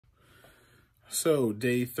So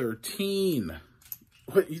day 13.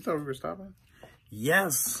 What, you thought we were stopping?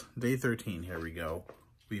 Yes, day 13, here we go.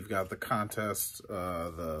 We've got the contest,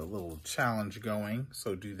 the little challenge going,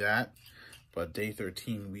 so do that. But day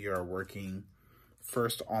 13, we are working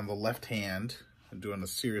first on the left hand, doing a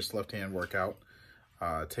serious left hand workout.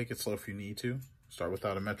 Take it slow if you need to. Start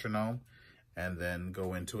without a metronome and then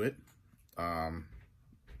go into it.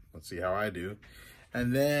 Let's see how I do.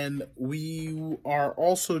 And then we are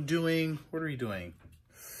also doing, what are we doing?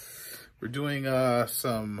 We're doing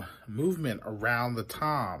some movement around the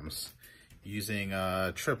toms using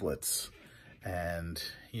triplets. And,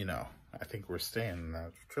 you know, I think we're staying in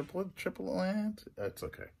that triplet land. That's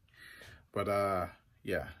okay. But,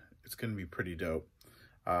 yeah, it's going to be pretty dope.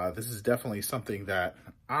 This is definitely something that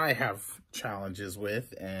I have challenges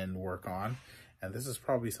with and work on. And this is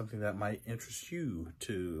probably something that might interest you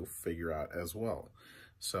to figure out as well.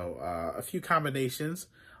 So a few combinations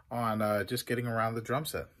on just getting around the drum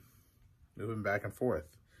set, moving back and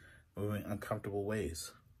forth, moving uncomfortable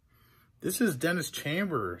ways. This is Dennis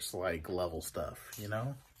Chambers like level stuff, you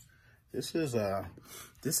know. This is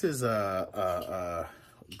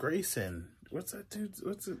Grayson. What's that dude?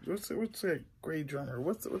 What's that great drummer?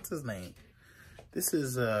 What's his name? This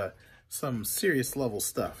is some serious level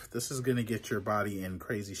stuff. This is gonna get your body in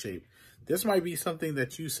crazy shape. This might be something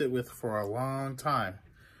that you sit with for a long time,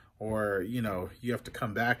 or you know, you have to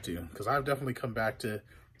come back to, because I've definitely come back to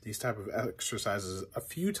these type of exercises a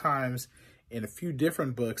few times in a few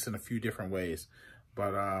different books in a few different ways.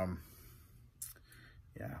 But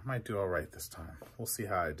yeah, I might do all right this time. We'll see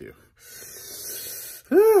how I do.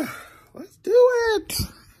 Let's do it.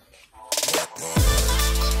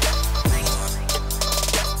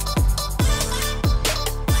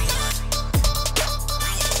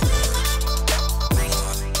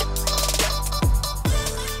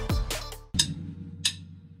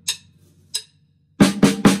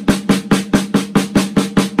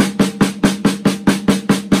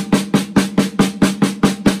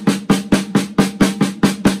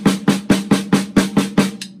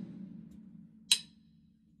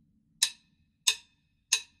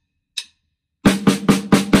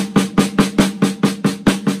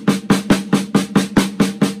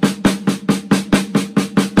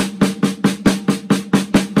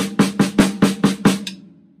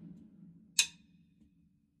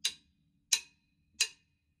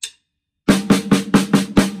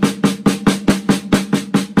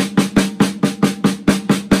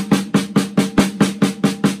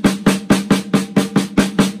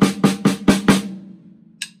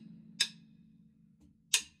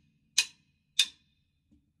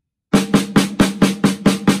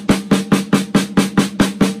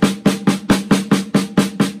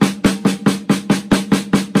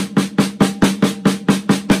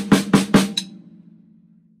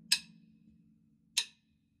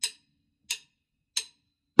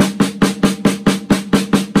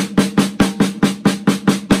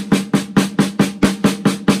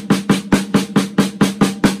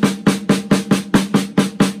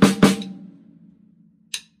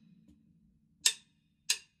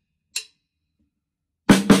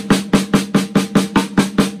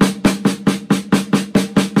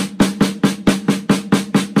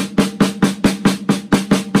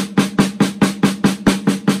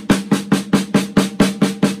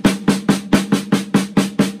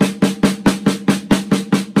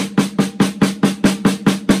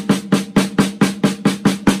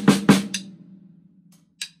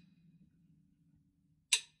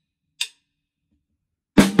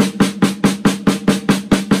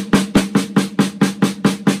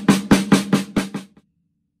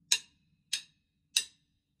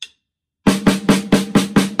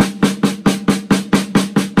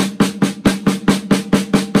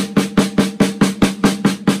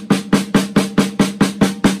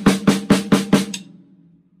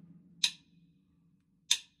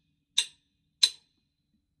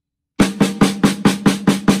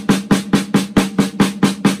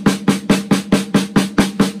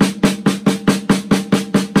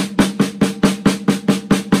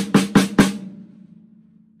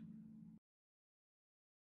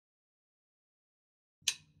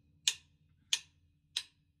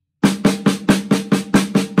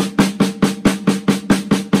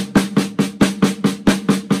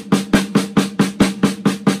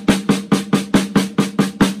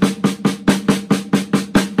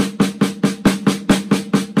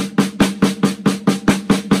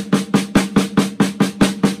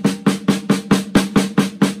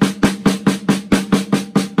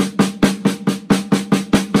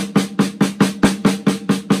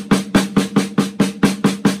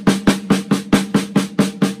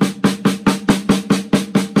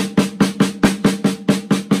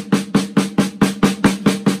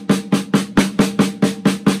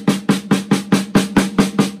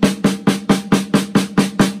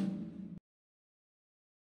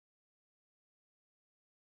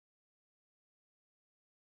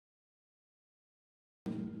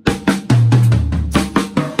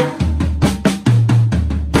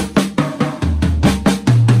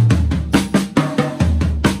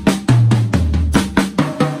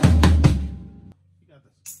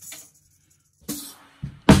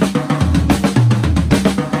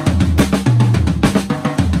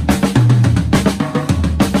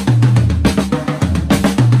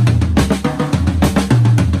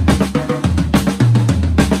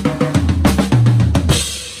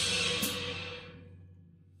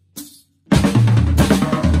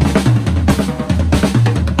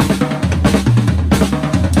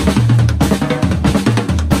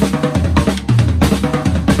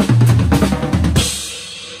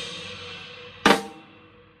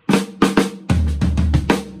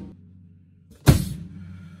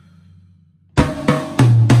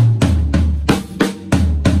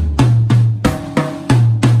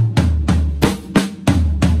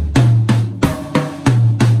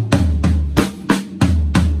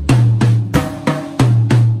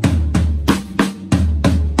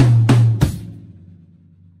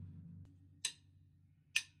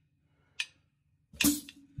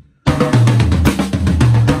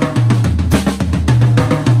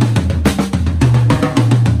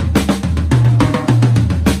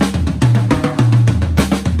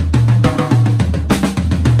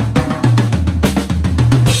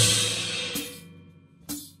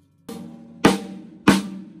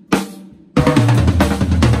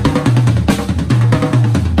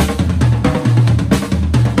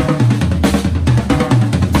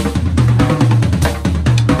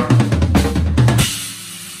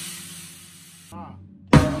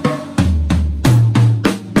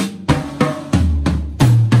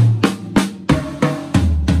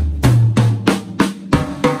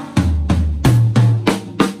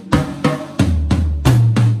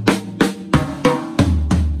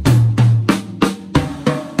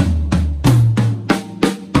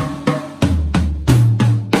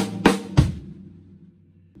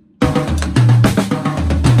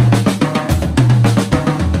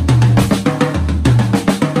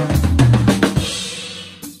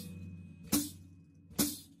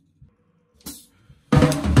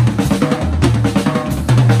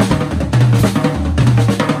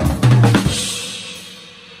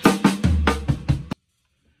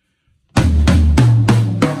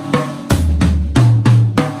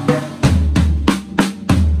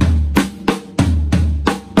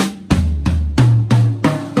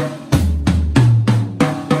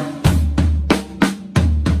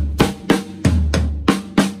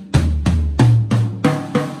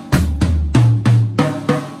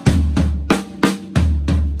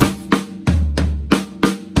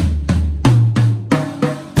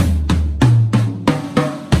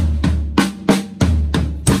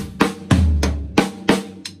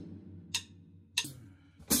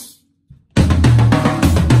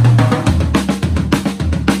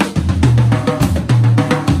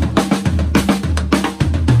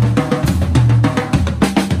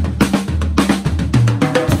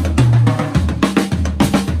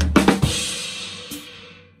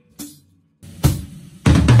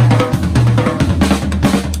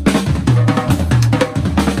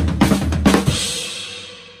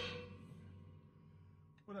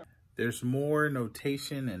 There's more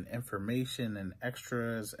notation and information and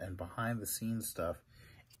extras and behind the scenes stuff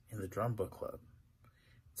in the Drum Book Club.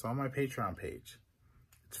 It's on my Patreon page.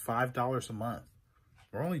 It's $5 a month.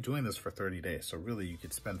 We're only doing this for 30 days, so really you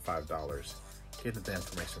could spend $5, get the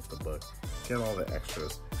information for the book, get all the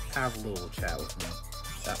extras, have a little chat with me.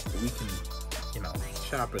 We can, you know,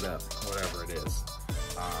 chop it up, whatever it is.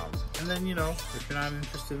 And then, you know, if you're not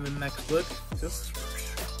interested in the next book, just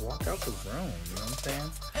walk out the room, you know what I'm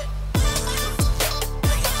saying?